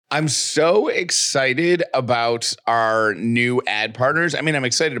I'm so excited about our new ad partners. I mean, I'm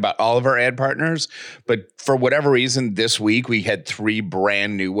excited about all of our ad partners, but for whatever reason, this week we had 3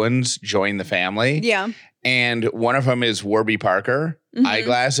 brand new ones join the family. Yeah. And one of them is Warby Parker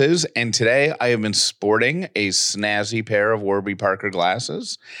eyeglasses. And today I have been sporting a snazzy pair of Warby Parker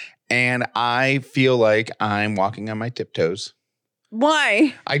glasses. And I feel like I'm walking on my tiptoes.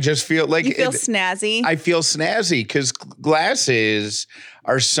 Why? I just feel like you feel snazzy. I feel snazzy because glasses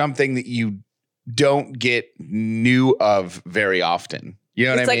are something that you don't get new of very often. You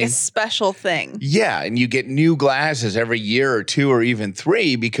know what I mean? It's like a special thing. Yeah. And you get new glasses every year or 2 or even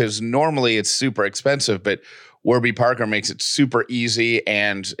 3 because normally it's super expensive. But Warby Parker makes it super easy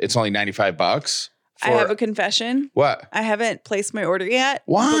and it's only $95. I have a confession. What? I haven't placed my order yet.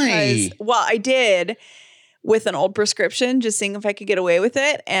 Why? Well, I did with an old prescription, just seeing if I could get away with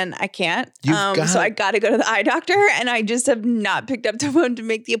it, and I can't. So I got to go to the eye doctor, and I just have not picked up the phone to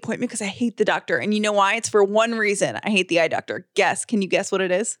make the appointment because I hate the doctor. And you know why? It's for one reason. I hate the eye doctor. Guess. Can you guess what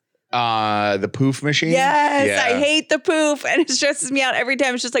it is? The poof machine? Yes, yeah. I hate the poof, and it stresses me out every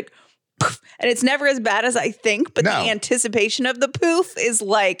time. It's just like, poof, and it's never as bad as I think, but the anticipation of the poof is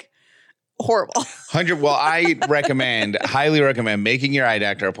like horrible. 100. Well, I highly recommend making your eye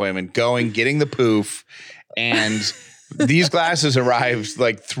doctor appointment, getting the poof. And these glasses arrived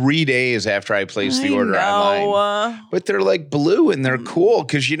like 3 days after I placed the order online. But they're like blue and they're cool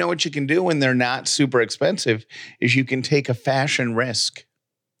because you know what you can do when they're not super expensive is you can take a fashion risk.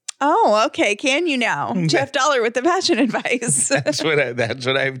 Oh, okay. Can you now? Jeff Dollar with the fashion advice. That's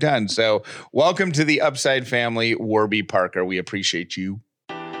what I've done. So welcome to the Upside family, Warby Parker. We appreciate you.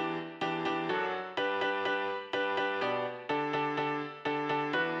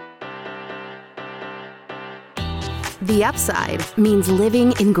 The Upside means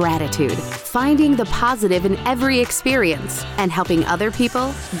living in gratitude, finding the positive in every experience, and helping other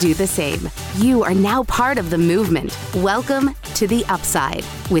people do the same. You are now part of the movement. Welcome to The Upside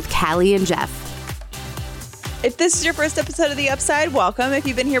with Callie and Jeff. If this is your first episode of The Upside, welcome. If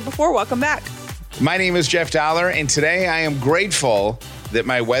you've been here before, welcome back. My name is Jeff Dollar, and today I am grateful that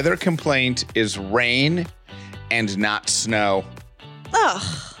my weather complaint is rain and not snow.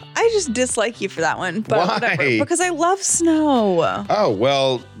 Ugh. I just dislike you for that one. But why? Whatever, because I love snow. Oh,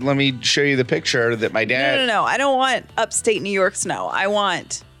 well, let me show you the picture that my dad... No. I don't want upstate New York snow. I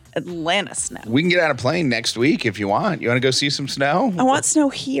want Atlanta snow. We can get on a plane next week if you want. You want to go see some snow? I want snow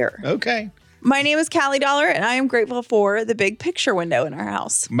here. Okay. My name is Callie Dollar, and I am grateful for the big picture window in our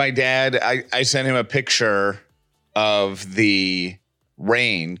house. My dad, I sent him a picture of the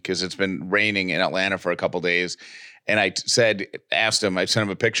rain because it's been raining in Atlanta for a couple days. And I sent him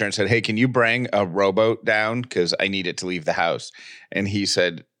a picture and said, hey, can you bring a rowboat down? Because I need it to leave the house. And he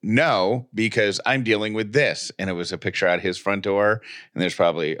said, no, because I'm dealing with this. And it was a picture out his front door. And there's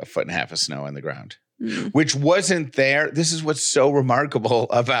probably 1.5 feet of snow on the ground, which wasn't there. This is what's so remarkable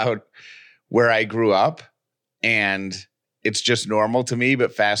about where I grew up. And it's just normal to me,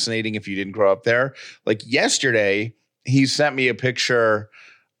 but fascinating if you didn't grow up there. Like yesterday, he sent me a picture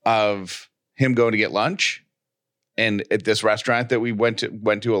of him going to get lunch. And at this restaurant that we went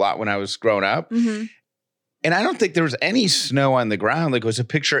to a lot when I was growing up. Mm-hmm. And I don't think there was any snow on the ground. Like it was a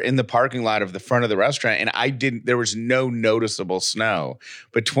picture in the parking lot of the front of the restaurant. And there was no noticeable snow.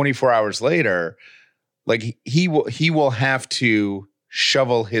 But 24 hours later, like he will have to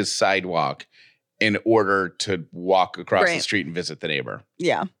shovel his sidewalk in order to walk across the street and visit the neighbor.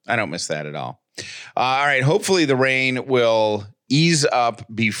 Yeah. I don't miss that at all. All right. Hopefully the rain will ease up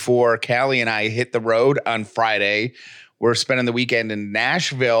before Callie and I hit the road on Friday. We're spending the weekend in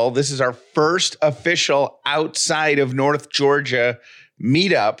Nashville. This is our first official outside of North Georgia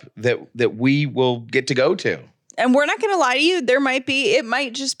meetup that we will get to go to. And we're not going to lie to you. It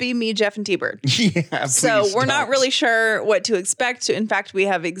might just be me, Jeff, and T-Bird. Yeah. So we're not really sure what to expect. In fact, we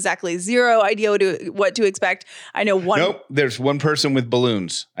have exactly zero idea what to expect. I know one. Nope. There's one person with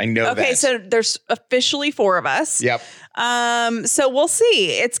balloons. I know that. Okay. So there's officially 4 of us. Yep. So we'll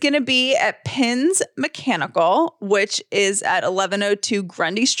see. It's going to be at Pins Mechanical, which is at 1102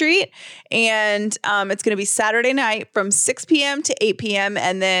 Grundy Street. And it's going to be Saturday night from 6 p.m. to 8 p.m.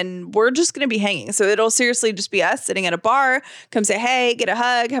 And then we're just going to be hanging. So it'll seriously just be us sitting at a bar. Come say, hey, get a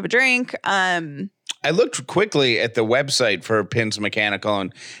hug, have a drink. I looked quickly at the website for Pins Mechanical,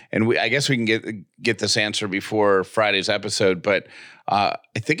 and I guess we can get this answer before Friday's episode, but I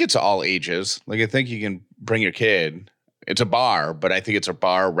think it's all ages. Like I think you can bring your kid. It's a bar, but I think it's a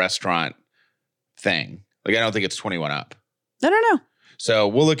bar restaurant thing. Like I don't think it's 21 up. I don't know. So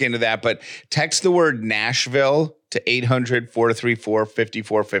we'll look into that, but text the word Nashville to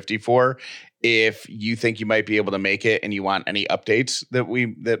 800-434-5454 if you think you might be able to make it and you want any updates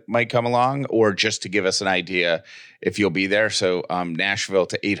that might come along, or just to give us an idea if you'll be there. So Nashville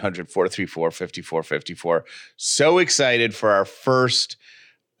to 800-434-5454. So excited for our first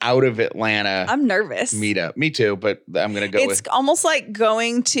out of Atlanta. I'm nervous. Meetup. Me too, but I'm going to go It's almost like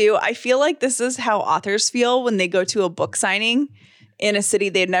going to, I feel like this is how authors feel when they go to a book signing in a city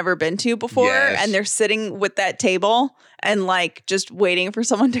they've never been to before. Yes. And they're sitting with that table and like just waiting for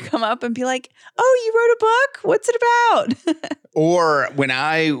someone to come up and be like, oh, you wrote a book? What's it about? Or when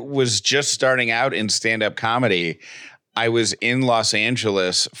I was just starting out in stand-up comedy, I was in Los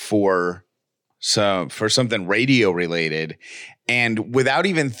Angeles for something radio related, and without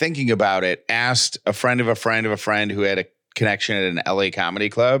even thinking about it, asked a friend of a friend of a friend who had a connection at an LA comedy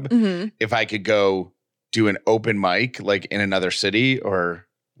club if I could go do an open mic like in another city or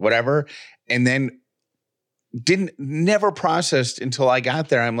whatever, and then never processed until I got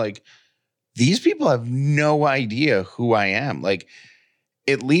there. I'm like, these people have no idea who I am. Like,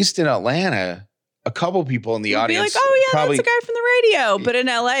 at least in Atlanta, a couple people in the audience be like, oh yeah, probably, that's the guy from the radio. But in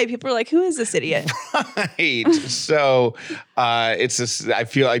LA, people are like, who is this idiot? Right. So it's this,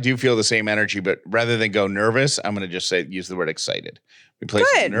 I do feel the same energy, but rather than go nervous, I'm going to just use the word excited. Replace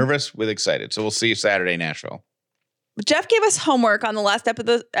nervous with excited. So we'll see you Saturday, Nashville. Jeff gave us homework on the last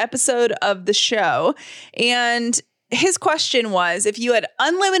episode of the show. And his question was, if you had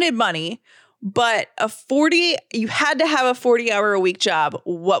unlimited money, but you had to have a 40-hour-a-week job,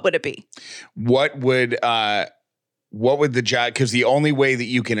 what would it be? What would the job, because the only way that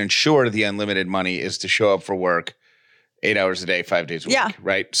you can ensure the unlimited money is to show up for work 8 hours a day, 5 days a week,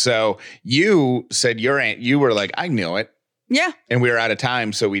 right? So you said you were like, I knew it. Yeah. And we were out of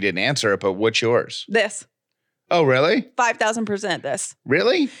time, so we didn't answer it, but what's yours? This. Oh, really? 5,000% this.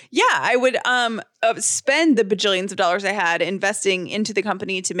 Really? Yeah, I would spend the bajillions of dollars I had investing into the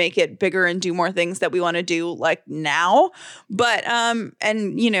company to make it bigger and do more things that we want to do like now. But and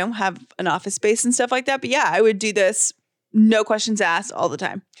have an office space and stuff like that. But yeah, I would do this, no questions asked, all the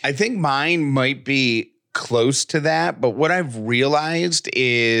time. I think mine might be close to that, but what I've realized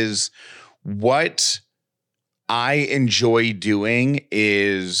is what I enjoy doing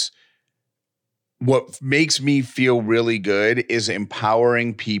is, what makes me feel really good is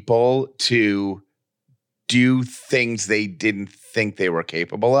empowering people to do things they didn't think they were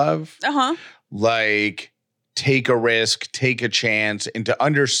capable of. Like take a risk, take a chance, and to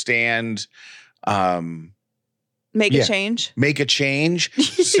understand. Make a change. Make a change.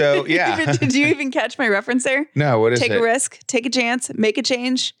 So, yeah. Did you even catch my reference there? No, what is it? Take a risk, take a chance, make a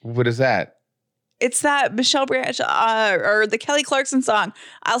change. What is that? It's that Michelle Branch or the Kelly Clarkson song,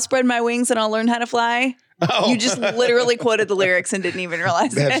 I'll spread my wings and I'll learn how to fly. Oh. You just literally quoted the lyrics and didn't even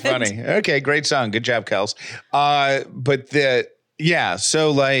realize That's funny. Okay, great song. Good job, Kels.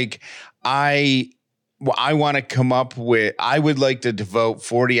 So like I want to come up with, I would like to devote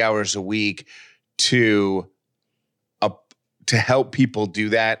 40 hours a week to help people do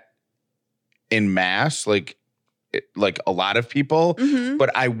that in mass, like a lot of people,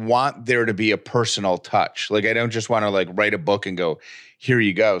 but I want there to be a personal touch. Like, I don't just want to like write a book and go, here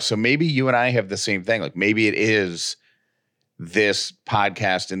you go. So maybe you and I have the same thing. Like maybe it is this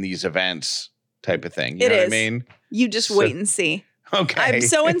podcast and these events type of thing. You know what I mean? You just wait and see. Okay. I'm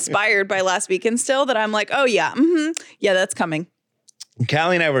so inspired by last weekend still that I'm like, oh yeah. Yeah, that's coming.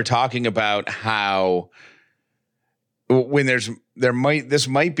 Callie and I were talking about how when this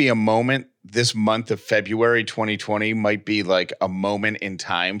might be a moment, this month of February 2020 might be like a moment in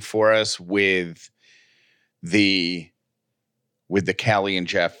time for us with the Callie and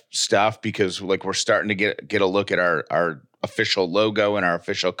Jeff stuff, because like we're starting to get a look at our official logo and our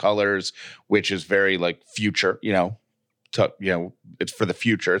official colors, which is very like future, it's for the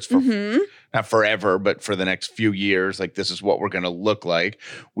future. It's for not forever, but for the next few years. Like, this is what we're going to look like.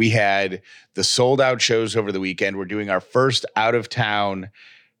 We had the sold out shows over the weekend. We're doing our first out of town,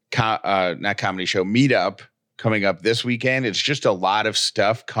 not comedy show, meetup coming up this weekend. It's just a lot of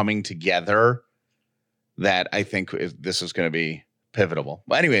stuff coming together that I think this is going to be pivotal.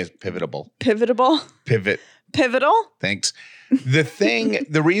 Well, anyways, pivotal. Pivot. Pivotal. Thanks.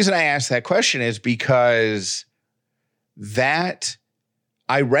 The reason I asked that question is because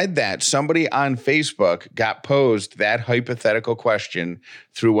I read that somebody on Facebook got posed that hypothetical question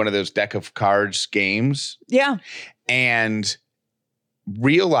through one of those deck of cards games. Yeah. And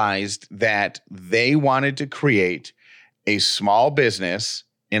realized that they wanted to create a small business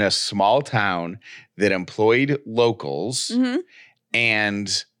in a small town that employed locals.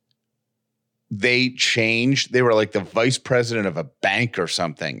 And they were like the vice president of a bank or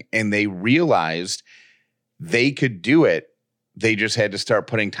something. And they realized they could do it they just had to start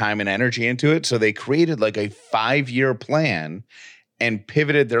putting time and energy into it. So they created like a 5-year plan and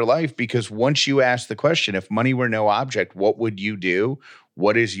pivoted their life, because once you ask the question, if money were no object, what would you do?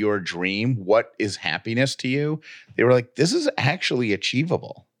 What is your dream? What is happiness to you? They were like, this is actually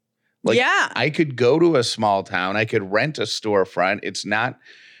achievable. Like, yeah. I could go to a small town. I could rent a storefront. It's not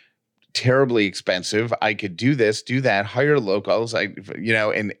terribly expensive. I could do this, do that, hire locals.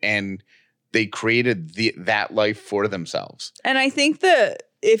 And they created that life for themselves. And I think that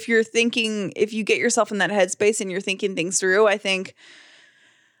if you get yourself in that headspace and you're thinking things through, I think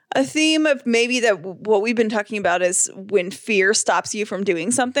a theme of maybe that what we've been talking about is when fear stops you from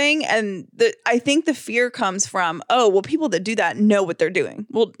doing something. And I think the fear comes from, people that do that know what they're doing.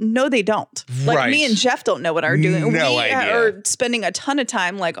 Well, no, they don't. Like Right. me and Jeff don't know what we're doing. No we idea. are spending a ton of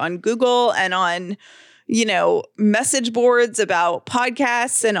time like on Google and on, message boards about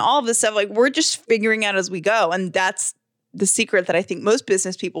podcasts and all of this stuff. Like we're just figuring out as we go. And that's the secret that I think most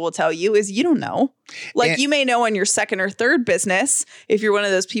business people will tell you is you don't know. Like you may know on your second or third business, if you're one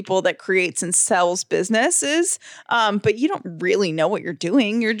of those people that creates and sells businesses, but you don't really know what you're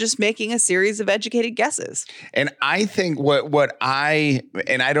doing. You're just making a series of educated guesses. And I think I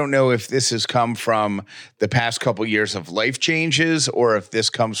don't know if this has come from the past couple years of life changes, or if this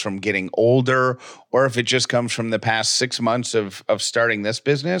comes from getting older, or if it just comes from the past 6 months of starting this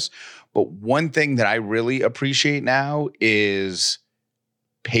business. But one thing that I really appreciate now is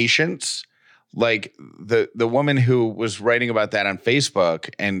patience. Like the woman who was writing about that on Facebook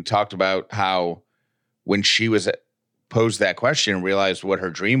and talked about how when she was posed that question and realized what her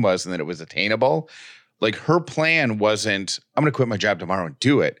dream was and that it was attainable, like her plan wasn't, I'm going to quit my job tomorrow and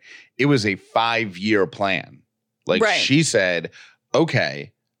do it. It was a 5-year plan. Like Right. She said,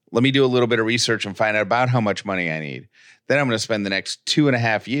 okay, let me do a little bit of research and find out about how much money I need. Then I'm going to spend the next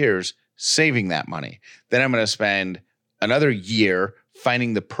 2.5 years saving that money. Then I'm going to spend another year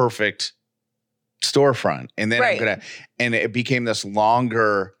finding the perfect storefront. And then Right. and it became this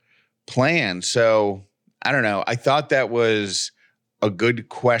longer plan. So I don't know. I thought that was a good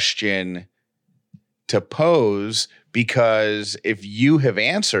question to pose, because if you have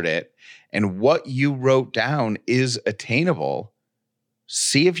answered it and what you wrote down is attainable,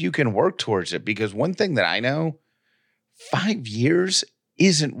 see if you can work towards it. Because one thing that I know, 5 years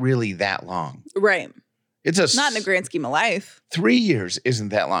isn't really that long. Right. It's Not in the grand scheme of life. 3 years isn't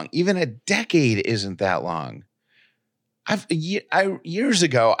that long. Even a decade isn't that long. Years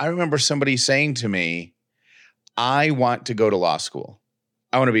ago, I remember somebody saying to me, I want to go to law school.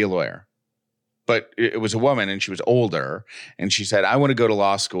 I want to be a lawyer. But it was a woman and she was older. And she said, I want to go to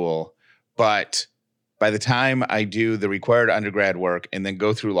law school. But by the time I do the required undergrad work and then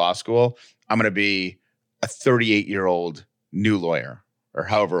go through law school, I'm going to be a 38-year-old new lawyer, or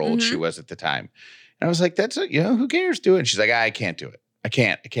however old she was at the time. And I was like, who cares? Do it. And she's like, I can't do it. I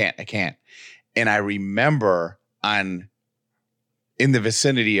can't. And I remember in the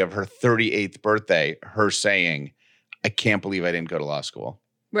vicinity of her 38th birthday, her saying, I can't believe I didn't go to law school.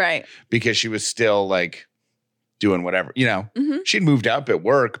 Right. Because she was still like doing whatever, she'd moved up at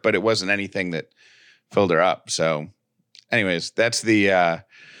work, but it wasn't anything that filled her up. So anyways, that's the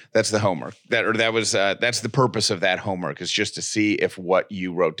homework that's the purpose of that homework, is just to see if what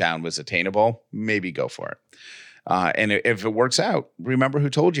you wrote down was attainable. Maybe go for it. And if it works out, remember who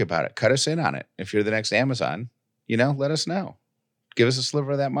told you about it. Cut us in on it. If you're the next Amazon, let us know. Give us a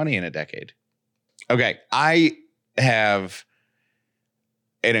sliver of that money in a decade. Okay. I have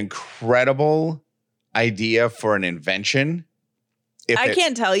an incredible idea for an invention. I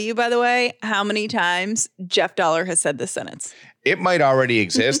can't tell you, by the way, how many times Jeff Dollar has said this sentence. It might already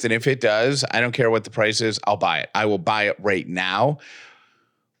exist. And if it does, I don't care what the price is. I'll buy it. I will buy it right now.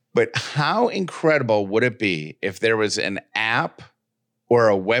 But how incredible would it be if there was an app or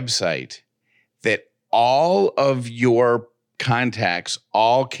a website that all of your contacts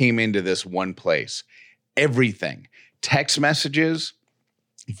all came into this one place? Everything. Text messages,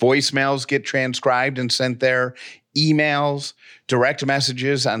 voicemails get transcribed and sent there, emails, direct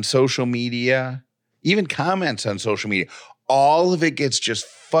messages on social media, even comments on social media. All of it gets just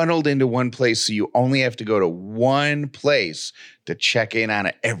funneled into one place. So you only have to go to one place to check in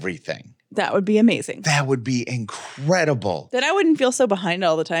on everything. That would be amazing. That would be incredible. Then I wouldn't feel so behind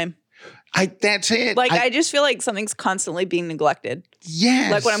all the time. That's it. I just feel like something's constantly being neglected.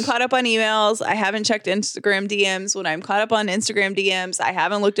 Yes. Like when I'm caught up on emails, I haven't checked Instagram DMs. When I'm caught up on Instagram DMs, I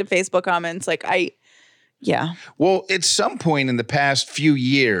haven't looked at Facebook comments. Yeah. Well, at some point in the past few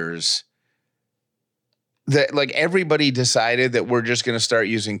years, that like everybody decided that we're just going to start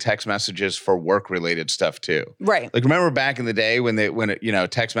using text messages for work related stuff too. Right. Like remember back in the day when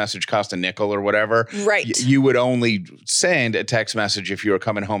text message cost a nickel or whatever. Right. You would only send a text message if you were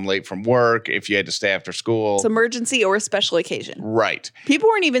coming home late from work, if you had to stay after school. It's emergency or a special occasion. Right. People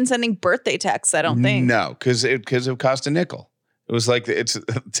weren't even sending birthday texts, I don't think. No, because it cost a nickel. It was like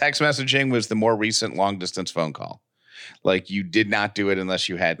text messaging was the more recent long distance phone call. Like you did not do it unless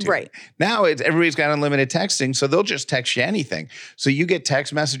you had to. Right. Now everybody's got unlimited texting, so they'll just text you anything. So you get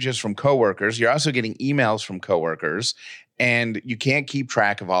text messages from coworkers. You're also getting emails from coworkers, and you can't keep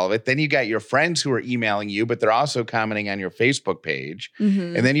track of all of it. Then you got your friends who are emailing you, but they're also commenting on your Facebook page.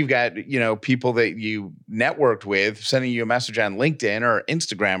 Mm-hmm. And then you've got, people that you networked with sending you a message on LinkedIn or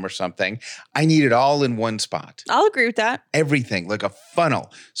Instagram or something. I need it all in one spot. I'll agree with that. Everything, like a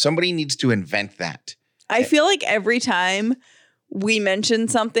funnel. Somebody needs to invent that. I feel like every time we mention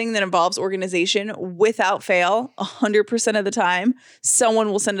something that involves organization, without fail, 100% of the time, someone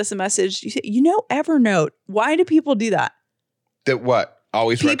will send us a message. Evernote. Why do people do that? That what?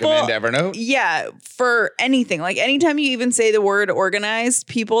 Always recommend Evernote? Yeah, for anything. Like anytime you even say the word organized,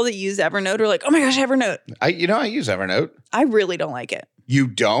 people that use Evernote are like, oh my gosh, Evernote. I use Evernote. I really don't like it. You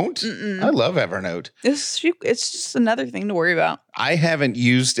don't? Mm-mm. I love Evernote. It's just another thing to worry about. I haven't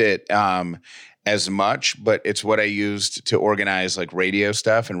used it as much, but it's what I used to organize like radio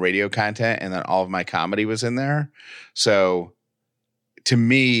stuff and radio content. And then all of my comedy was in there. So to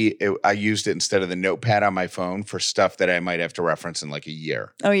me, I used it instead of the notepad on my phone for stuff that I might have to reference in like a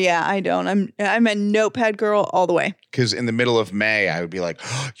year. Oh yeah, I don't. I'm a notepad girl all the way. Because in the middle of May, I would be like,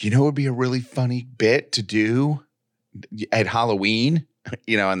 it would be a really funny bit to do at Halloween,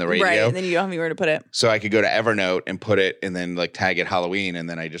 on the radio. Right, and then you don't have anywhere to put it. So I could go to Evernote and put it and then like tag it Halloween, and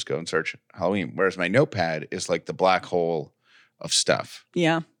then I just go and search Halloween. Whereas my notepad is like the black hole of stuff.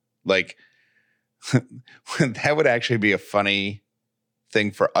 Yeah. Like that would actually be a funny thing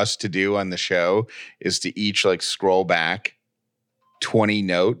for us to do on the show, is to each like scroll back 20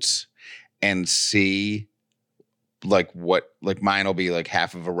 notes and see like what, like mine will be like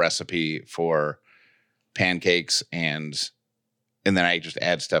half of a recipe for pancakes and then I just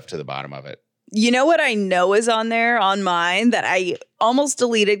add stuff to the bottom of it. You know what I know is on there on mine that I almost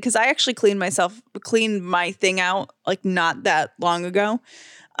deleted because I actually cleaned my thing out like not that long ago.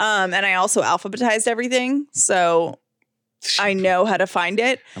 And I also alphabetized everything. So I know how to find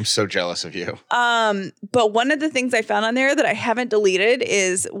it. I'm so jealous of you. But one of the things I found on there that I haven't deleted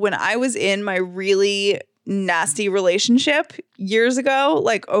is when I was in my really nasty relationship years ago,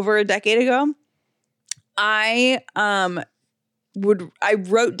 like over a decade ago, I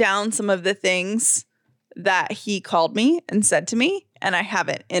wrote down some of the things that he called me and said to me, and I have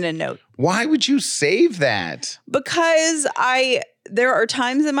it in a note. Why would you save that? Because there are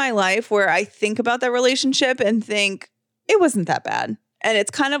times in my life where I think about that relationship and think it wasn't that bad. And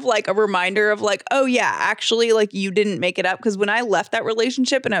it's kind of like a reminder of like, oh yeah, actually like you didn't make it up. Because when I left that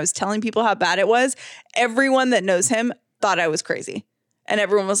relationship and I was telling people how bad it was, everyone that knows him thought I was crazy. And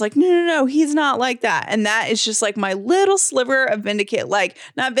everyone was like, no, he's not like that. And that is just like my little sliver of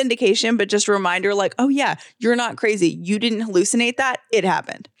not vindication, but just a reminder like, oh yeah, you're not crazy. You didn't hallucinate that. It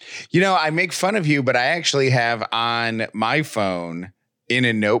happened. I make fun of you, but I actually have on my phone in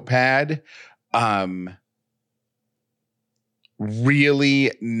a notepad,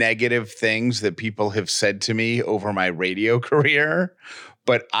 really negative things that people have said to me over my radio career.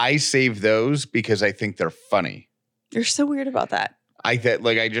 But I save those because I think they're funny. You're so weird about that. I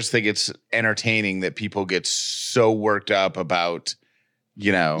just think it's entertaining that people get so worked up about,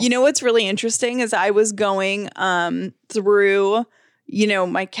 You know what's really interesting is I was going through,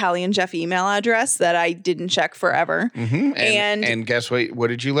 my Callie and Jeff email address that I didn't check forever. Mm-hmm. And guess what? What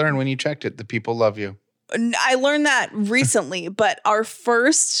did you learn when you checked it? The people love you. I learned that recently, but our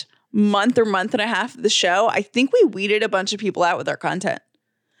first month or month and a half of the show, I think we weeded a bunch of people out with our content.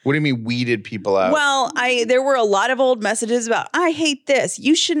 What do you mean weeded people out? Well, there were a lot of old messages about, I hate this.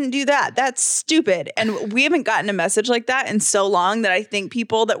 You shouldn't do that. That's stupid. And we haven't gotten a message like that in so long that I think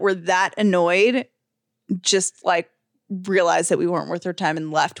people that were that annoyed just like realized that we weren't worth their time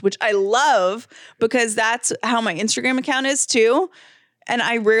and left, which I love because that's how my Instagram account is too. And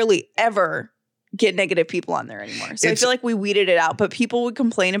I rarely ever get negative people on there anymore. So I feel like we weeded it out, but people would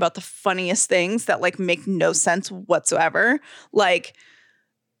complain about the funniest things that like make no sense whatsoever. Like,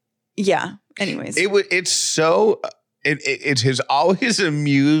 yeah. Anyways, it has always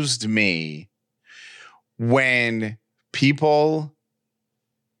amused me when people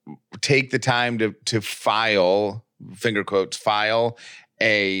take the time to file, finger quotes, file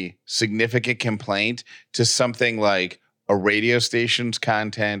a significant complaint to something like a radio station's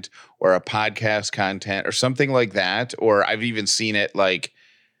content or a podcast content or something like that, or I've even seen it like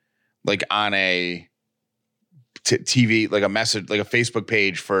on a TV, like a message, like a Facebook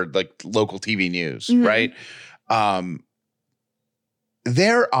page for like local TV news, right?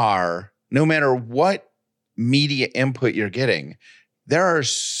 There are, no matter what media input you're getting, there are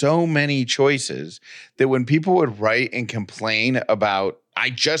so many choices that when people would write and complain about, I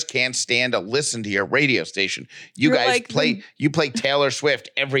just can't stand to listen to your radio station. You guys like you play Taylor Swift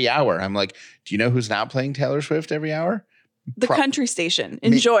every hour. I'm like, do you know who's not playing Taylor Swift every hour? The country station.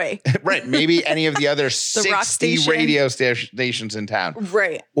 Enjoy. Right. Maybe any of the other 60 radio stations in town.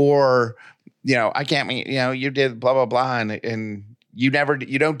 Right. Or, I can't, you did blah, blah, blah. And you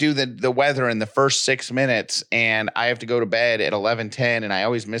don't do the weather in the first 6 minutes. And I have to go to bed at 11:10 and I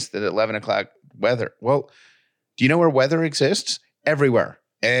always miss the 11 o'clock weather. Well, do you know where weather exists? Everywhere.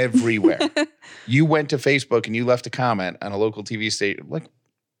 You went to Facebook and you left a comment on a local TV station.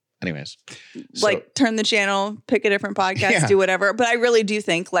 Anyways, turn the channel, pick a different podcast, do whatever. But I really do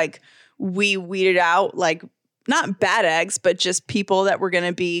think we weeded out not bad eggs, but just people that were going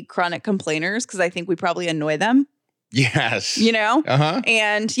to be chronic complainers because I think we probably annoy them. Yes.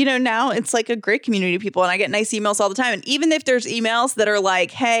 And, now it's like a great community of people and I get nice emails all the time. And even if there's emails that are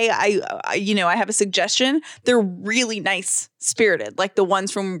like, hey, I have a suggestion, they're really nice spirited. Like the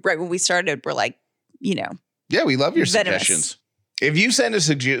ones from right when we started were like, Yeah, we love your venomous. Suggestions. If you send a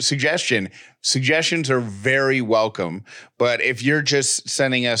suggestion, suggestions are very welcome. But if you're just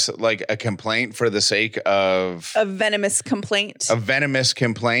sending us like a complaint for the sake of a venomous complaint,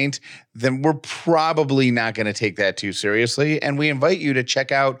 then we're probably not going to take that too seriously. And we invite you to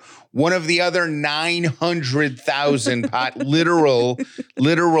check out one of the other 900,000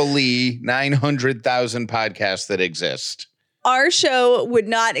 literally 900,000 podcasts that exist. Our show would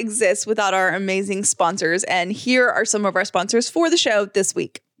not exist without our amazing sponsors. And here are some of our sponsors for the show this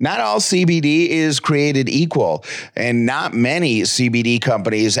week. Not all CBD is created equal, and not many CBD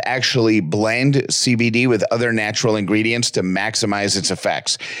companies actually blend CBD with other natural ingredients to maximize its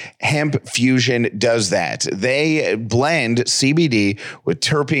effects. Hemp Fusion does that. They blend CBD with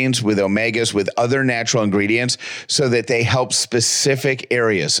terpenes, with omegas, with other natural ingredients so that they help specific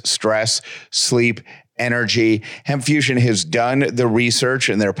areas: stress, sleep, energy. Hemp Fusion has done the research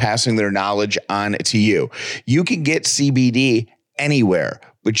and they're passing their knowledge on to you. You can get CBD anywhere,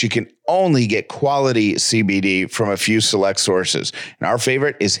 but you can only get quality CBD from a few select sources. And our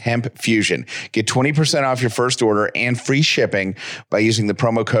favorite is Hemp Fusion. Get 20% off your first order and free shipping by using the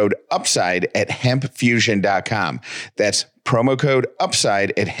promo code UPSIDE at hempfusion.com. That's promo code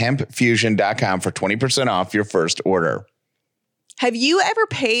UPSIDE at hempfusion.com for 20% off your first order. Have you ever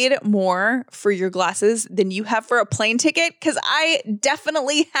paid more for your glasses than you have for a plane ticket? Because I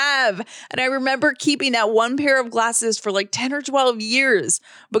definitely have. And I remember keeping that one pair of glasses for like 10 or 12 years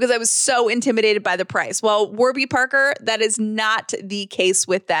because I was so intimidated by the price. Well, Warby Parker, that is not the case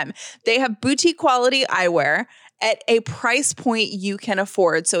with them. They have boutique quality eyewear at a price point you can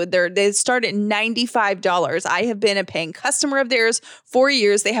afford. So they start at $95. I have been a paying customer of theirs for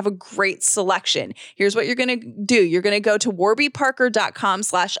years. They have a great selection. Here's what you're going to do. You're going to go to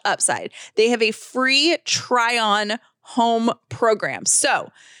warbyparker.com/upside. They have a free try-on home program.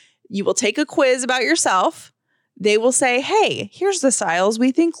 So you will take a quiz about yourself. They will say, hey, here's the styles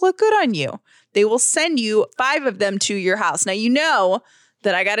we think look good on you. They will send you 5 of them to your house. Now, you know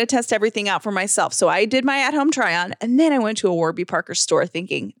that I got to test everything out for myself. So I did my at-home try-on, and then I went to a Warby Parker store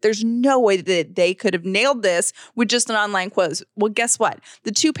thinking, there's no way that they could have nailed this with just an online quiz. Well, guess what?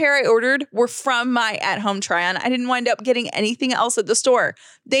 The 2 pair I ordered were from my at-home try-on. I didn't wind up getting anything else at the store.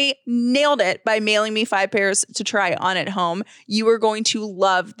 They nailed it by mailing me 5 pairs to try on at home. You are going to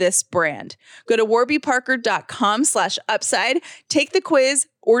love this brand. Go to warbyparker.com/upside, take the quiz,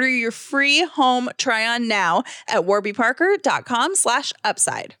 order your free home try-on now at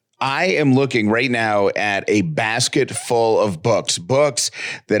warbyparker.com/upside. I am looking right now at a basket full of books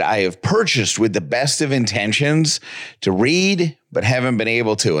that I have purchased with the best of intentions to read, but haven't been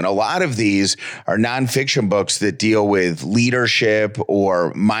able to. And a lot of these are nonfiction books that deal with leadership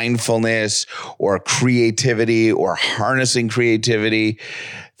or mindfulness or creativity or harnessing creativity.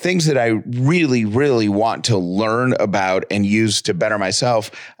 Things that I really, really want to learn about and use to better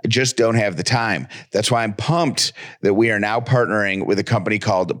myself. I just don't have the time. That's why I'm pumped that we are now partnering with a company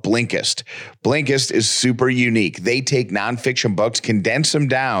called Blinkist. Blinkist is super unique. They take nonfiction books, condense them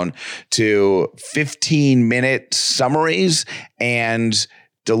down to 15-minute summaries, and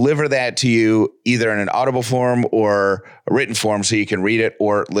deliver that to you either in an audible form or a written form so you can read it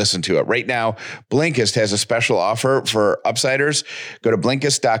or listen to it. Right now, Blinkist has a special offer for Upsiders. Go to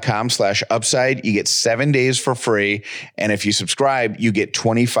Blinkist.com/upside. You get 7 days for free. And if you subscribe, you get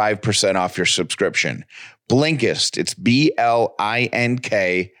 25% off your subscription. Blinkist, it's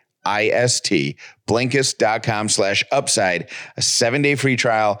BLINKIST, Blinkist.com/upside, a 7-day free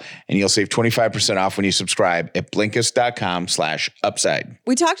trial, and you'll save 25% off when you subscribe at Blinkist.com/upside.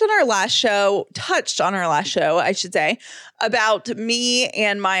 We touched on our last show, I should say, about me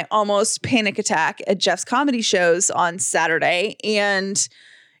and my almost panic attack at Jeff's comedy shows on Saturday. And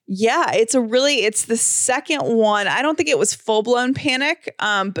yeah, it's the second one. I don't think it was full blown panic.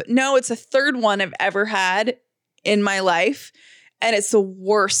 But no, it's the third one I've ever had in my life. And it's the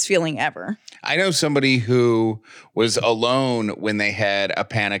worst feeling ever. I know somebody who was alone when they had a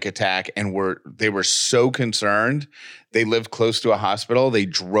panic attack and they were so concerned. They lived close to a hospital. They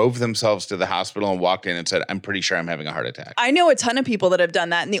drove themselves to the hospital and walked in and said, I'm pretty sure I'm having a heart attack. I know a ton of people that have done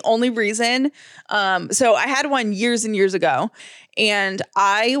that. And the only reason, so I had one years and years ago, and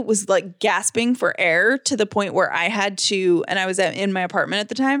I was like gasping for air to the point where I had to, and I was in my apartment at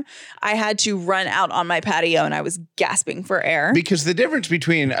the time, I had to run out on my patio and I was gasping for air. Because the difference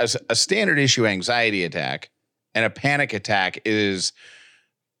between a standard issue anxiety attack and a panic attack is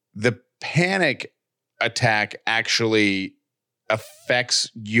the panic attack actually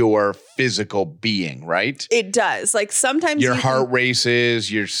affects your physical being, right? It does. Like sometimes your heart races,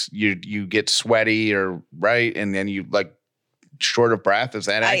 you get sweaty or right, and then you like short of breath. Is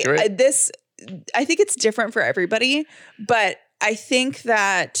that accurate? I think it's different for everybody, but I think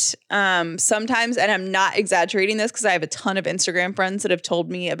that sometimes, and I'm not exaggerating this because I have a ton of Instagram friends that have told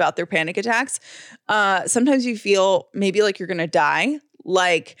me about their panic attacks. Sometimes you feel maybe like you're going to die.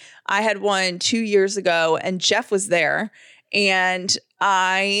 Like I had one 2 years ago and Jeff was there, and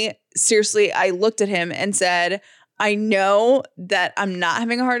I looked at him and said, I know that I'm not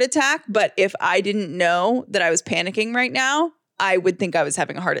having a heart attack, but if I didn't know that I was panicking right now, I would think I was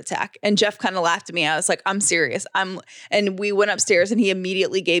having a heart attack. And Jeff kind of laughed at me. I was like, I'm serious. And we went upstairs and he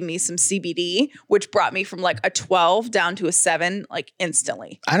immediately gave me some CBD, which brought me from like a 12 down to a 7, like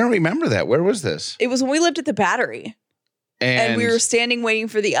instantly. I don't remember that. Where was this? It was when we lived at the Battery. And we were standing waiting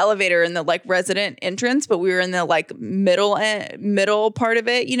for the elevator in the like resident entrance, but we were in the like middle part of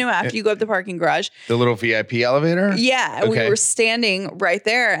it, after you go up the parking garage. The little VIP elevator? Yeah. Okay. We were standing right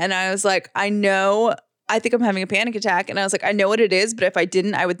there. And I was like, I think I'm having a panic attack. And I was like, I know what it is, but if I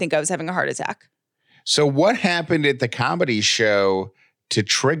didn't, I would think I was having a heart attack. So what happened at the comedy show to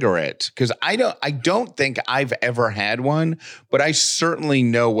trigger it? Because I don't think I've ever had one, but I certainly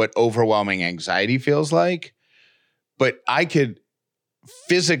know what overwhelming anxiety feels like. But I could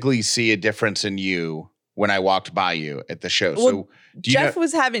physically see a difference in you when I walked by you at the show. Well, so Jeff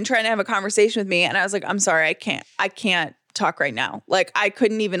was trying to have a conversation with me, and I was like, I'm sorry, I can't talk right now. Like I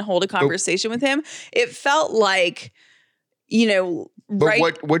couldn't even hold a conversation with him. It felt like,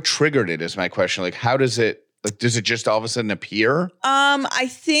 But what triggered it is my question. Like, how does it? Like, does it just all of a sudden appear? I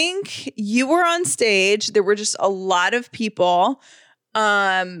think you were on stage. There were just a lot of people.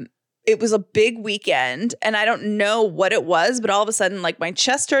 It was a big weekend and I don't know what it was, but all of a sudden, like my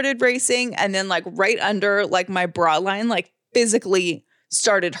chest started racing and then like right under like my bra line, like physically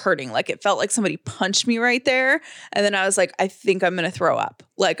started hurting. Like it felt like somebody punched me right there. And then I was like, I think I'm going to throw up.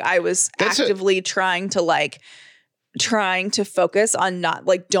 Like I was actively trying to focus on not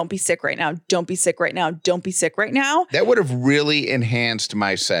like, don't be sick right now. Don't be sick right now. Don't be sick right now. That would have really enhanced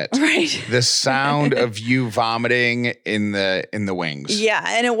my set. Right. The sound of you vomiting in the wings. Yeah.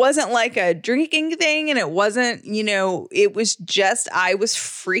 And it wasn't like a drinking thing. And it wasn't, it was just, I was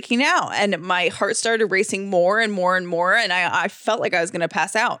freaking out and my heart started racing more and more and more. And I felt like I was going to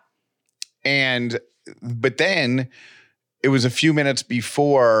pass out. But then it was a few minutes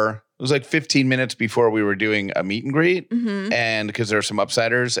before. It was like 15 minutes before we were doing a meet and greet. Mm-hmm. And because there are some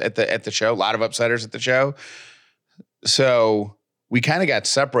upsiders at the show, a lot of upsiders at the show. So we kind of got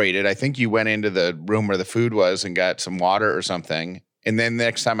separated. I think you went into the room where the food was and got some water or something. And then the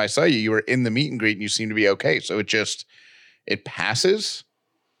next time I saw you, you were in the meet and greet and you seemed to be okay. So it passes.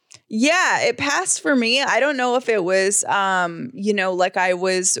 Yeah, it passed for me. I don't know if it was, like I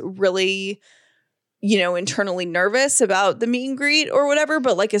was really internally nervous about the meet and greet or whatever.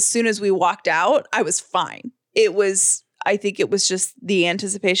 But like, as soon as we walked out, I was fine. I think it was just the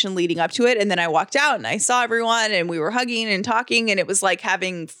anticipation leading up to it. And then I walked out and I saw everyone and we were hugging and talking and it was like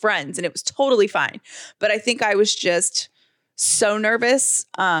having friends and it was totally fine. But I think I was just so nervous,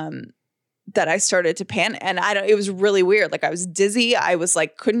 that I started to panic and it was really weird. Like I was dizzy. I was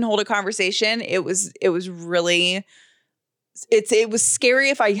like, couldn't hold a conversation. It was really It was scary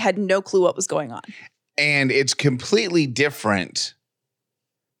if I had no clue what was going on. And it's completely different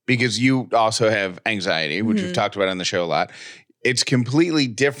because you also have anxiety, which we've talked about on the show a lot. It's completely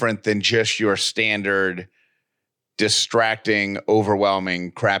different than just your standard distracting,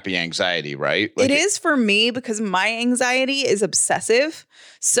 overwhelming, crappy anxiety, right? It is for me because my anxiety is obsessive.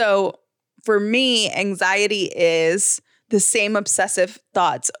 So for me, anxiety is the same obsessive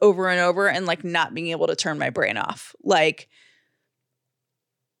thoughts over and over and like not being able to turn my brain off. Like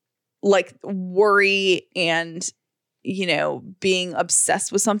worry and, being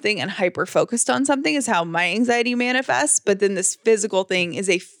obsessed with something and hyper focused on something is how my anxiety manifests. But then this physical thing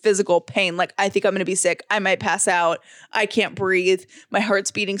is a physical pain. Like I think I'm going to be sick. I might pass out. I can't breathe. My heart's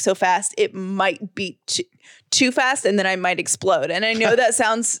beating so fast. It might beat too fast and then I might explode. And I know that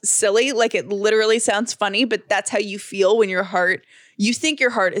sounds silly. Like it literally sounds funny, but that's how you feel when you think your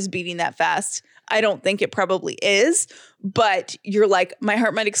heart is beating that fast. I don't think it probably is, but you're like, my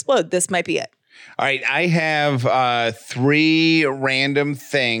heart might explode. This might be it. All right, I have 3 random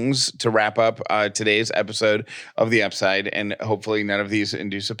things to wrap up today's episode of The Upside, and hopefully none of these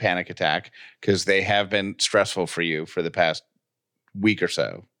induce a panic attack because they have been stressful for you for the past week or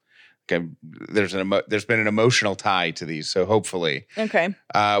so. Okay, there's been an emotional tie to these, so hopefully. Okay.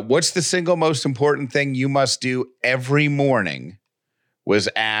 What's the single most important thing you must do every morning was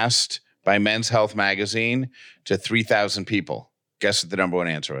asked by Men's Health magazine to 3,000 people. Guess what the number one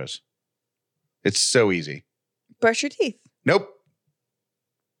answer is? It's so easy. Brush your teeth. Nope.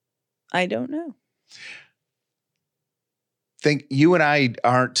 I don't know. Think you and I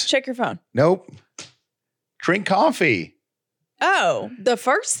aren't. Check your phone. Nope. Drink coffee. Oh, the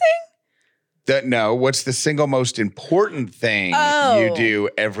first thing? No. What's the single most important thing you do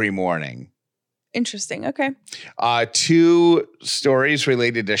every morning? Interesting. Okay. 2 stories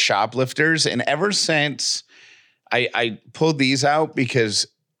related to shoplifters. And ever since I pulled these out because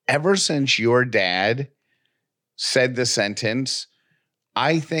ever since your dad said the sentence,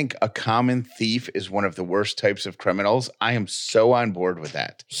 I think a common thief is one of the worst types of criminals. I am so on board with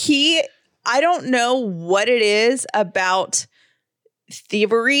that. I don't know what it is about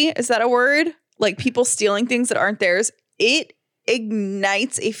thievery. Is that a word? Like people stealing things that aren't theirs. It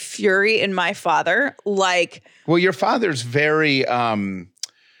ignites a fury in my father. Like, well, your father's very,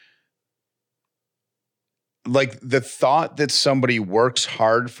 like the thought that somebody works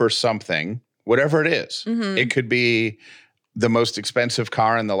hard for something, whatever it is, it could be the most expensive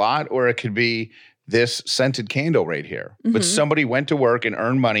car in the lot, or it could be this scented candle right here. But somebody went to work and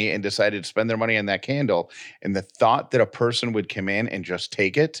earned money and decided to spend their money on that candle. And the thought that a person would come in and just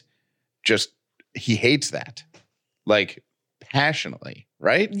take it, he hates that. Like passionately,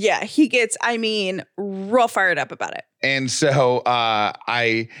 right? Yeah, he gets, real fired up about it. And so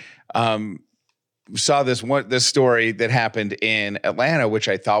I saw this story that happened in Atlanta, which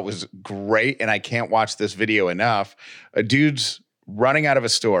I thought was great. And I can't watch this video enough. A dude's running out of a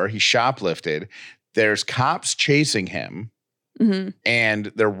store. He shoplifted. There's cops chasing him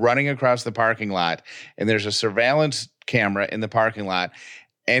and they're running across the parking lot. And there's a surveillance camera in the parking lot.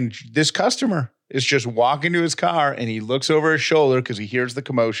 And this customer is just walking to his car and he looks over his shoulder because he hears the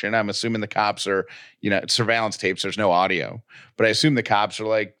commotion. I'm assuming the cops are, surveillance tapes. There's no audio, but I assume the cops are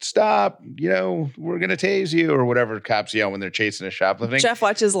like, stop, we're going to tase you or whatever cops yell when they're chasing a shoplifting. Jeff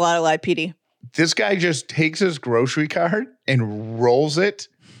watches a lot of live PD. This guy just takes his grocery cart and rolls it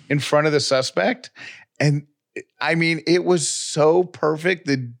in front of the suspect. And it was so perfect.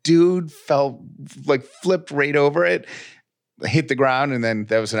 The dude flipped right over it, hit the ground, and then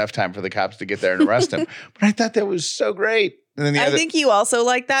that was enough time for the cops to get there and arrest him. But I thought that was so great. And then I think you also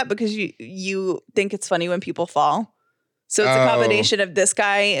like that because you think it's funny when people fall. So it's a combination of this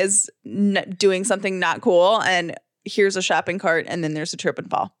guy is doing something not cool, and here's a shopping cart, and then there's a trip and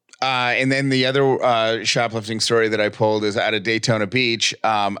fall. And then the other shoplifting story that I pulled is out of Daytona Beach.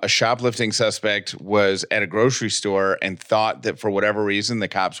 A shoplifting suspect was at a grocery store and thought that for whatever reason, the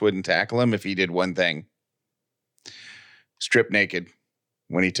cops wouldn't tackle him if he did one thing. Stripped naked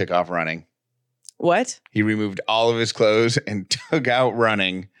when he took off running. What? He removed all of his clothes and took out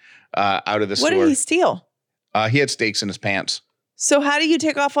running out of the store. What did he steal? He had steaks in his pants. So how do you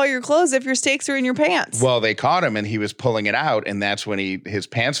take off all your clothes if your steaks are in your pants? Well, they caught him and he was pulling it out. And that's when his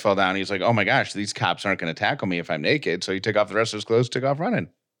pants fell down. He's like, oh my gosh, these cops aren't going to tackle me if I'm naked. So he took off the rest of his clothes, took off running.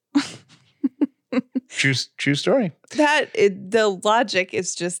 True story. The logic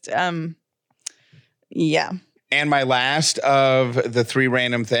is just, yeah. And my last of the 3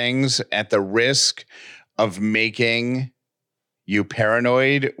 random things, at the risk of making you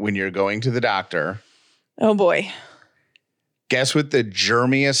paranoid when you're going to the doctor. Oh boy. Guess what the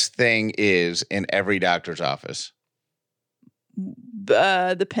germiest thing is in every doctor's office?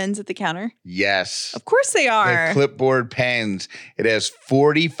 the pens at the counter? Yes. Of course they are. The clipboard pens. It has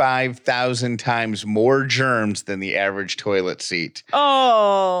 45,000 times more germs than the average toilet seat.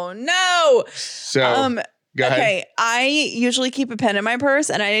 Oh, no. So, go ahead. Okay, I usually keep a pen in my purse,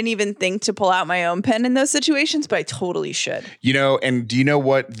 and I didn't even think to pull out my own pen in those situations, but I totally should. You know, and do you know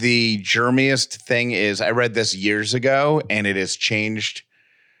what the germiest thing is? I read this years ago, and it has changed.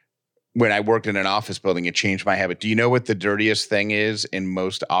 When I worked in an office building, it changed my habit. Do you know what the dirtiest thing is in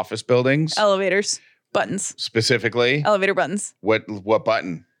most office buildings? Elevators. Buttons. Specifically? Elevator buttons. What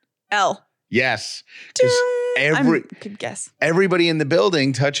button? L. Yes. Good guess. Everybody in the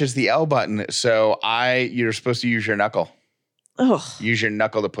building touches the L button. So you're supposed to use your knuckle. Ugh. Use your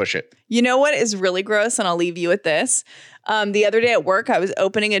knuckle to push it. You know what is really gross? And I'll leave you with this. The other day at work, I was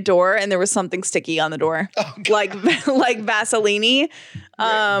opening a door and there was something sticky on the door. Oh, like Vaseline.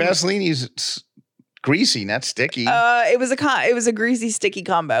 Vaseline's greasy, not sticky. It was a greasy, sticky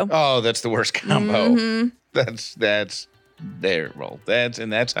combo. Oh, that's the worst combo. Mm-hmm. That's there. Well,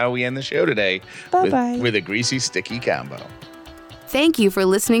 that's how we end the show today. Bye-bye. With a greasy, sticky combo. Thank you for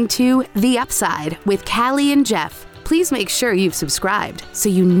listening to The Upside with Callie and Jeff. Please make sure you've subscribed so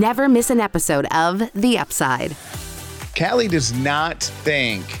you never miss an episode of The Upside. Callie does not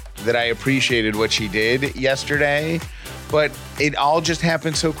think that I appreciated what she did yesterday, but it all just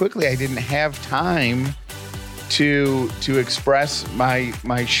happened so quickly. I didn't have time to express my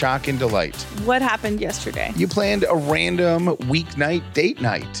shock and delight. What happened yesterday? You planned a random weeknight date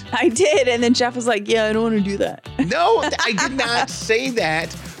night. I did. And then Jeff was like, yeah, I don't want to do that. No, I did not say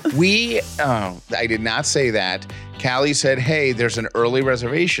that. I did not say that. Callie said, hey, there's an early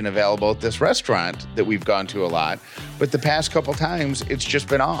reservation available at this restaurant that we've gone to a lot. But the past couple times, it's just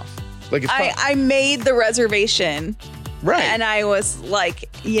been off. Like I made the reservation. Right. And I was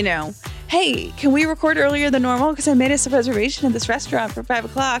like, hey, can we record earlier than normal? Because I made us a reservation at this restaurant for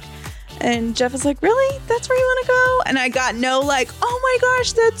 5:00. And Jeff was like, really? That's where you want to go? And I got no oh my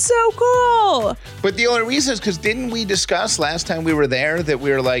gosh, that's so cool. But the only reason is because didn't we discuss last time we were there that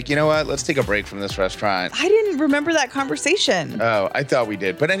we were like, you know what? Let's take a break from this restaurant. I didn't remember that conversation. Oh, I thought we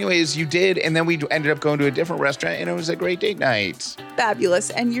did. But anyways, you did. And then we ended up going to a different restaurant and it was a great date night.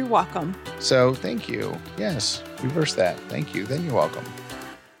 Fabulous. And you're welcome. So thank you. Yes, reverse that. Thank you. Then you're welcome.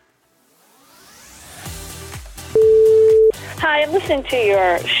 Hi, I'm listening to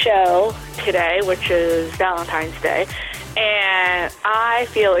your show today, which is Valentine's Day, and I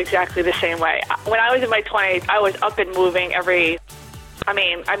feel exactly the same way. When I was in my 20s, I was up and moving I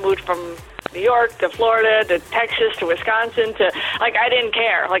moved from New York to Florida to Texas to Wisconsin to, I didn't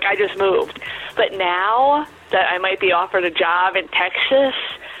care. I just moved. But now that I might be offered a job in Texas,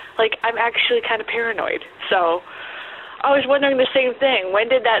 I'm actually kind of paranoid. So I was wondering the same thing. When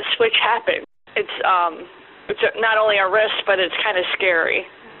did that switch happen? It's not only a risk, but it's kind of scary.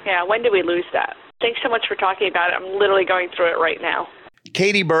 Yeah, when did we lose that? Thanks so much for talking about it. I'm literally going through it right now.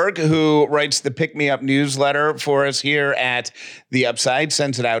 Katie Berg, who writes the Pick Me Up newsletter for us here at The Upside,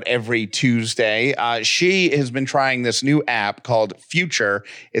 sends it out every Tuesday. She has been trying this new app called Future.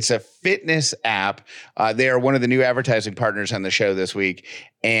 It's a fitness app. They are one of the new advertising partners on the show this week,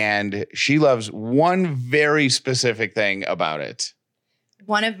 and she loves one very specific thing about it.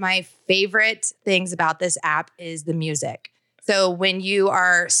 One of my favorite things about this app is the music. So when you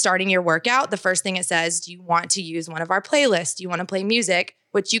are starting your workout, the first thing it says, do you want to use one of our playlists? Do you want to play music?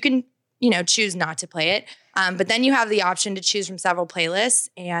 Which you can, choose not to play it. But then you have the option to choose from several playlists.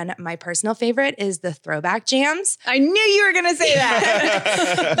 And my personal favorite is the throwback jams. I knew you were going to say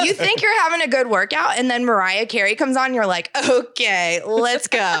that. You think you're having a good workout and then Mariah Carey comes on. You're like, okay, let's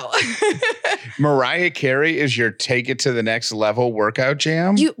go. Mariah Carey is your take it to the next level workout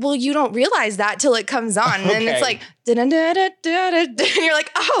jam? You don't realize that till it comes on. And it's like, and you're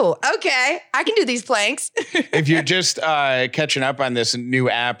like, oh, okay, I can do these planks. If you're just catching up on this new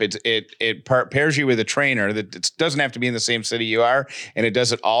app, it pairs you with a trainer that it doesn't have to be in the same city you are, and it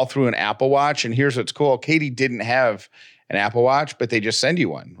does it all through an Apple Watch. And here's what's cool. Katie didn't have an Apple Watch, but they just send you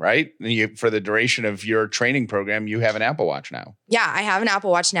one, right? And for the duration of your training program, you have an Apple Watch now. Yeah, I have an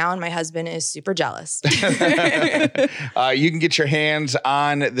Apple Watch now, and my husband is super jealous. You can get your hands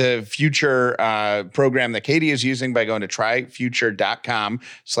on the Future program that Katie is using by going to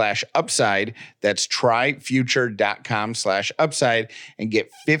tryfuture.com/upside. That's tryfuture.com/upside and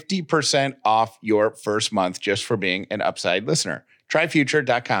get 50% off your first month just for being an Upside listener.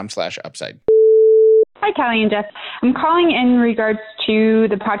 Tryfuture.com/upside. Hi, Callie and Jeff. I'm calling in regards to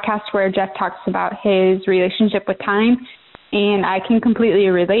the podcast where Jeff talks about his relationship with time. and I can completely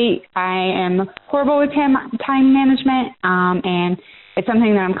relate. I am horrible with time management, and it's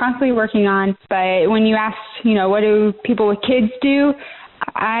something that I'm constantly working on. But when you ask, what do people with kids do?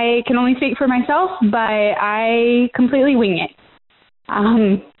 I can only speak for myself, but I completely wing it.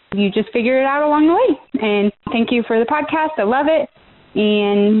 You just figure it out along the way. And thank you for the podcast. I love it.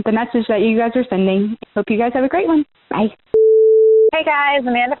 And the message that you guys are sending. Hope you guys have a great one. Bye. Hey guys,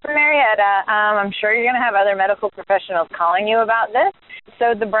 Amanda from Marietta. I'm sure you're going to have other medical professionals calling you about this.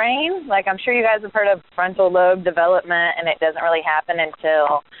 So the brain, I'm sure you guys have heard of frontal lobe development, and it doesn't really happen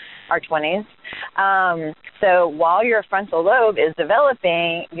until our 20s. So while your frontal lobe is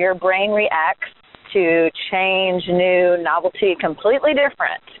developing, your brain reacts to change, new, novelty, completely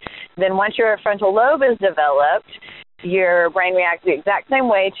different. Then once your frontal lobe is developed, your brain reacts the exact same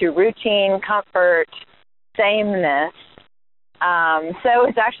way to routine, comfort, sameness. So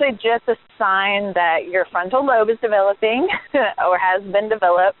it's actually just a sign that your frontal lobe is developing or has been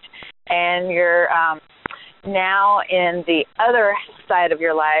developed, and you're now in the other side of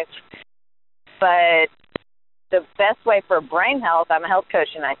your life. But the best way for brain health, I'm a health coach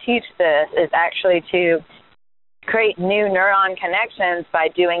and I teach this, is actually to create new neuron connections by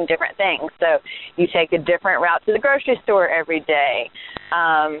doing different things. So you take a different route to the grocery store every day.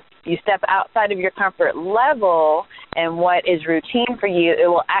 You step outside of your comfort level, and what is routine for you, it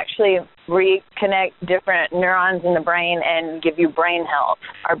will actually reconnect different neurons in the brain and give you brain health.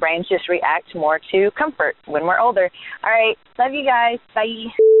 Our brains just react more to comfort when we're older. All right. Love you guys. Bye.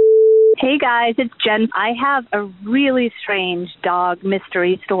 Hey guys, it's Jen. I have a really strange dog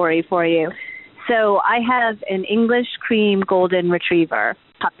mystery story for you. So I have an English cream golden retriever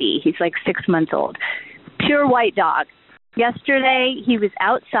puppy. He's 6 months old. Pure white dog. Yesterday, he was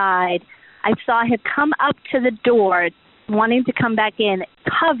outside. I saw him come up to the door, wanting to come back in,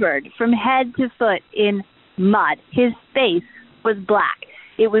 covered from head to foot in mud. His face was black.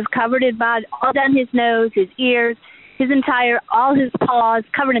 It was covered in mud all down his nose, his ears, all his paws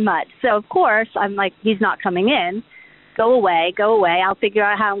covered in mud. So, of course, I'm like, he's not coming in. Go away. I'll figure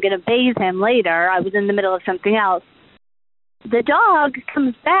out how I'm going to bathe him later. I was in the middle of something else. The dog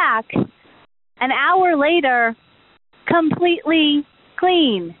comes back an hour later, completely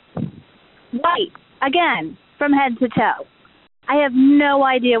clean, white, again, from head to toe. I have no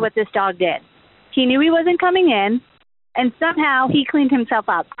idea what this dog did. He knew he wasn't coming in, and somehow he cleaned himself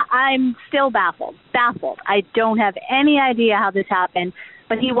up. I'm still baffled. I don't have any idea how this happened,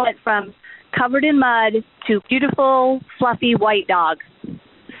 but he went from covered in mud to beautiful, fluffy white dog.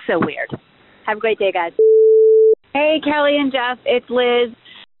 So weird. Have a great day, guys. Hey, Kelly and Jeff, it's Liz.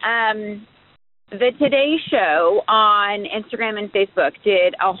 The Today Show on Instagram and Facebook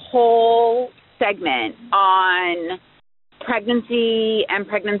did a whole segment on pregnancy and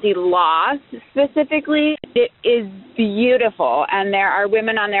pregnancy loss specifically. It is beautiful, and there are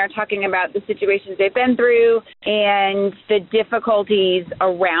women on there talking about the situations they've been through and the difficulties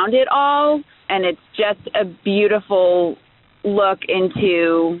around it all, and it's just a beautiful look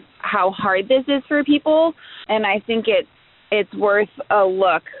into how hard this is for people, and I think it's worth a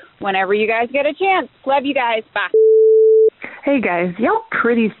look whenever you guys get a chance. Love you guys. Bye. Hey guys, y'all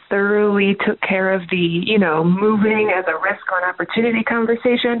pretty thoroughly took care of the, moving as a risk or an opportunity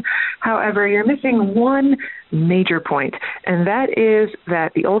conversation. However, you're missing one major point, and that is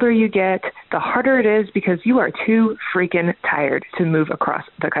that the older you get, the harder it is because you are too freaking tired to move across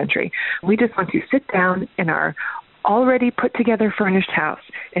the country. We just want to sit down in our already put together furnished house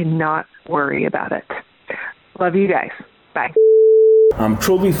and not worry about it. Love you guys. Bye. I'm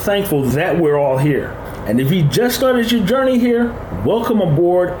truly thankful that we're all here. And if you just started your journey here, welcome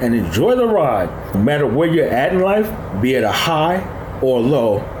aboard and enjoy the ride. No matter where you're at in life, be it a high or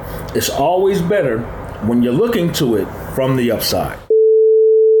low, it's always better when you're looking to it from the upside.